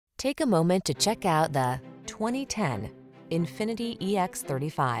Take a moment to check out the 2010 INFINITI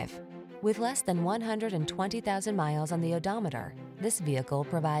EX35. With less than 120,000 miles on the odometer, this vehicle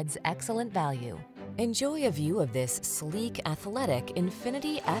provides excellent value. Enjoy a view of this sleek, athletic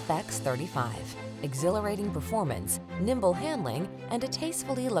Infiniti FX35. Exhilarating performance, nimble handling, and a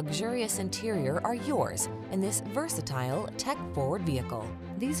tastefully luxurious interior are yours in this versatile, tech-forward vehicle.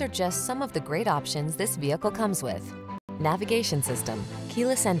 These are just some of the great options this vehicle comes with: navigation system,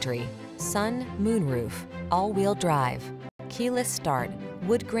 keyless entry, sun, moonroof, all-wheel drive, keyless start,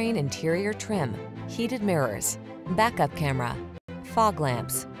 wood grain interior trim, heated mirrors, backup camera, fog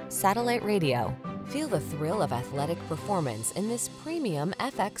lamps, satellite radio. Feel the thrill of athletic performance in this premium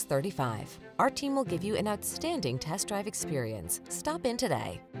FX35. Our team will give you an outstanding test drive experience. Stop in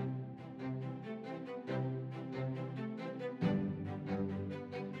today.